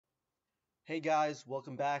Hey guys,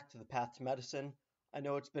 welcome back to the Path to Medicine. I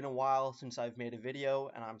know it's been a while since I've made a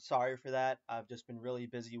video, and I'm sorry for that. I've just been really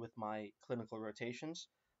busy with my clinical rotations,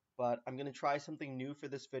 but I'm going to try something new for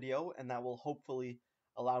this video, and that will hopefully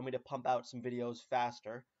allow me to pump out some videos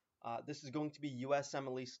faster. This is going to be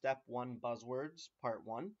USMLE Step 1 Buzzwords, Part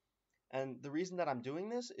 1. And the reason that I'm doing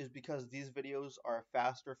this is because these videos are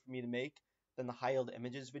faster for me to make than the high-yield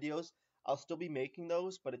images videos. I'll still be making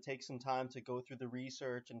those, but it takes some time to go through the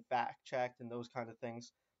research and fact check and those kind of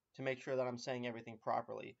things to make sure that I'm saying everything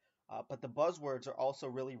properly. But the buzzwords are also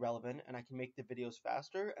really relevant, and I can make the videos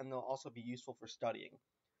faster, and they'll also be useful for studying.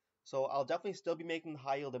 So I'll definitely still be making the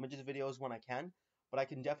high-yield images videos when I can, but I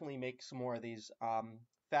can definitely make some more of these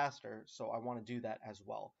faster, so I want to do that as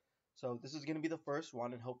well. So this is going to be the first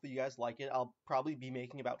one, and hopefully you guys like it. I'll probably be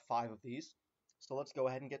making about 5 of these. So let's go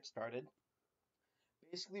ahead and get started.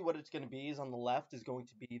 Basically what it's going to be is on the left is going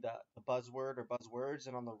to be the buzzword or buzzwords,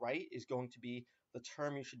 and on the right is going to be the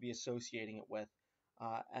term you should be associating it with.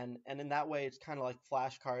 And in that way, it's kind of like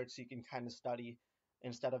flashcards, so you can kind of study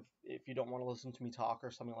instead of if you don't want to listen to me talk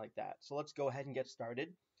or something like that. So let's go ahead and get started.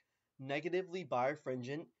 Negatively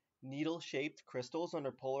birefringent, needle-shaped crystals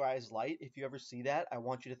under polarized light. If you ever see that, I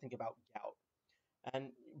want you to think about gout.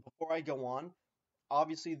 And before I go on,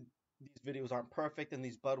 obviously these videos aren't perfect and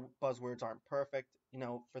these buzzwords aren't perfect. You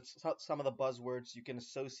know, for some of the buzzwords, you can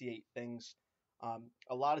associate things,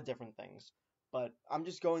 a lot of different things. But I'm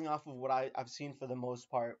just going off of what I've seen for the most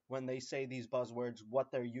part when they say these buzzwords, what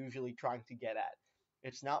they're usually trying to get at.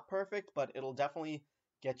 It's not perfect, but it'll definitely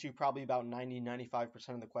get you probably about 90-95%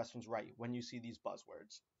 of the questions right when you see these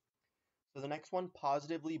buzzwords. So the next one,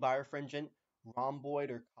 positively birefringent,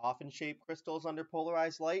 rhomboid or coffin-shaped crystals under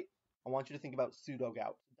polarized light. I want you to think about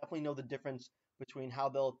pseudogout. Definitely know the difference between how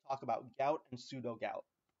they'll talk about gout and pseudogout.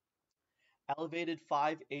 Elevated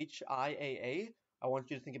 5-HIAA. I want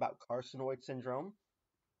you to think about carcinoid syndrome.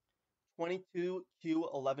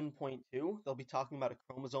 22q11.2. They'll be talking about a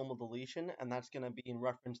chromosomal deletion, and that's going to be in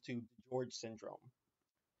reference to DiGeorge syndrome.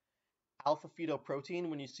 Alpha-fetoprotein,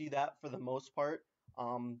 when you see that for the most part,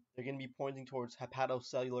 they're going to be pointing towards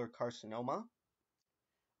hepatocellular carcinoma.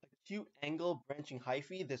 Acute angle branching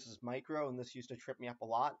hyphae, this is micro, and this used to trip me up a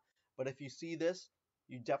lot. But if you see this,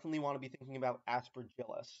 you definitely want to be thinking about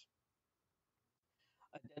Aspergillus.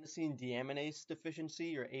 Adenosine deaminase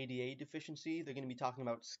deficiency or ADA deficiency, they're going to be talking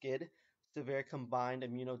about SCID, severe combined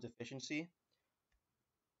immunodeficiency.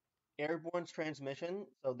 Airborne transmission,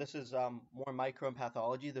 so this is more micro in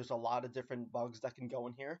pathology. There's a lot of different bugs that can go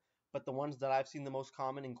in here, but the ones that I've seen the most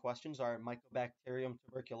common in questions are Mycobacterium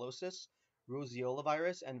tuberculosis, Roseola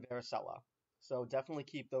virus, and varicella. So definitely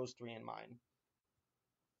keep those 3 in mind.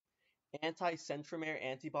 Anti-centromere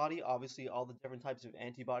antibody, obviously all the different types of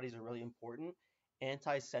antibodies are really important.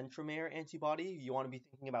 Anti-centromere antibody, you want to be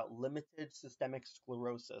thinking about limited systemic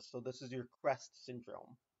sclerosis. So this is your CREST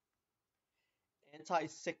syndrome.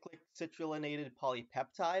 Anti-cyclic citrullinated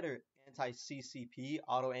polypeptide or anti-CCP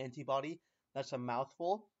autoantibody, that's a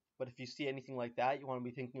mouthful, but if you see anything like that, you want to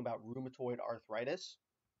be thinking about rheumatoid arthritis.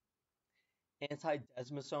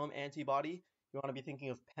 Anti-desmosome antibody, you want to be thinking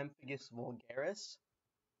of Pemphigus vulgaris.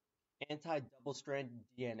 Anti-double-stranded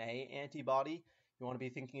DNA antibody, you want to be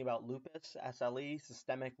thinking about lupus, SLE,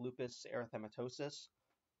 systemic lupus erythematosus.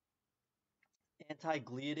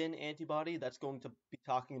 Anti-gliadin antibody, that's going to be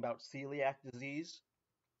talking about celiac disease.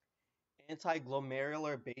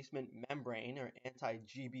 Anti-glomerular basement membrane or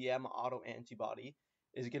anti-GBM autoantibody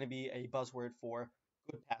is going to be a buzzword for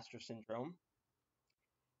Goodpasture syndrome.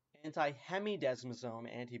 Anti-hemidesmosome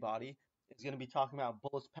antibody is going to be talking about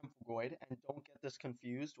Bullous pemphigoid, and don't get this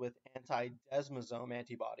confused with anti-desmosome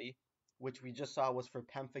antibody, which we just saw was for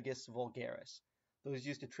Pemphigus vulgaris. Those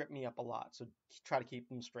used to trip me up a lot, so try to keep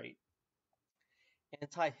them straight.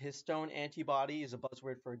 Antihistone antibody is a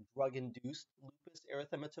buzzword for drug-induced lupus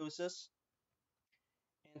erythematosus.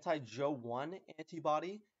 Anti-Jo1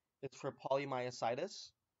 antibody is for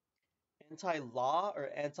polymyositis. Anti-LA or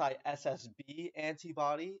anti-SSB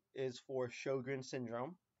antibody is for Sjogren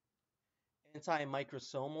syndrome.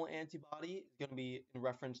 Antimicrosomal antibody is going to be in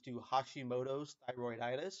reference to Hashimoto's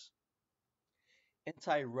thyroiditis.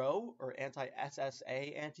 Anti-Rho or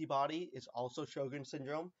anti-SSA antibody is also Sjogren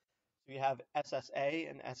syndrome. So you have SSA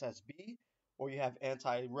and SSB, or you have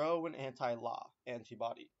anti-Rho and anti-LA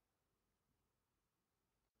antibody.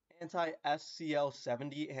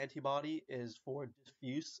 Anti-SCL70 antibody is for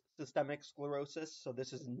diffuse systemic sclerosis, so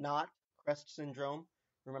this is not CREST syndrome.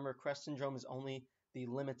 Remember, CREST syndrome is only the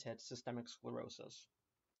limited systemic sclerosis.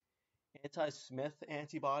 Anti-Smith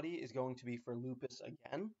antibody is going to be for lupus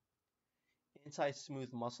again.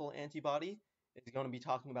 Anti-smooth muscle antibody is going to be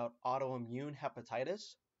talking about autoimmune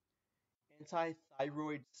hepatitis.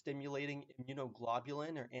 anti-thyroid stimulating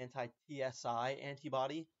immunoglobulin or anti-TSI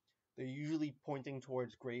antibody. They're usually pointing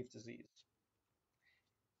towards Graves' disease.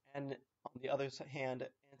 And on the other hand,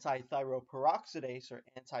 anti-thyroperoxidase or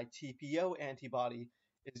anti-TPO antibody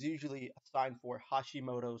is usually a sign for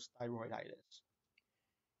Hashimoto's thyroiditis.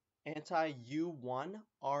 Anti-U1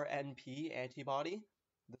 RNP antibody.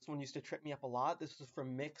 This one used to trip me up a lot. This is for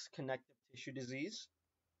mixed connective tissue disease.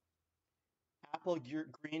 Apple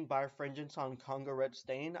green birefringence on Congo red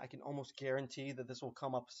stain. I can almost guarantee that this will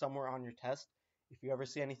come up somewhere on your test. If you ever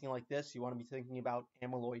see anything like this, you want to be thinking about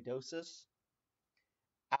amyloidosis.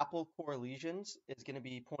 Apple core lesions is going to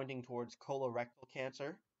be pointing towards colorectal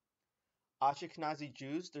cancer. Ashkenazi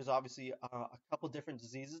Jews, there's obviously a couple different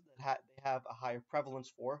diseases that they have a higher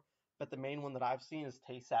prevalence for, but the main one that I've seen is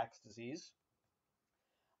Tay-Sachs disease.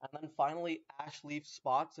 And then finally, ash leaf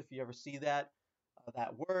spots, if you ever see that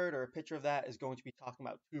word or a picture of that, is going to be talking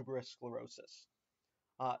about tuberous sclerosis.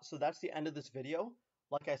 So that's the end of this video.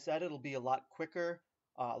 Like I said, it'll be a lot quicker,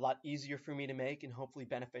 a lot easier for me to make, and hopefully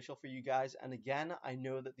beneficial for you guys. And again, I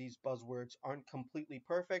know that these buzzwords aren't completely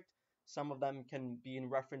perfect. Some of them can be in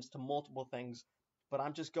reference to multiple things, but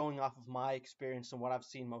I'm just going off of my experience and what I've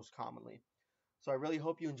seen most commonly. So I really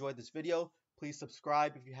hope you enjoyed this video. Please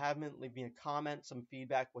subscribe if you haven't. Leave me a comment, some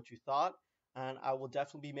feedback, what you thought, and I will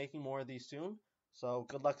definitely be making more of these soon. So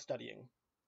good luck studying.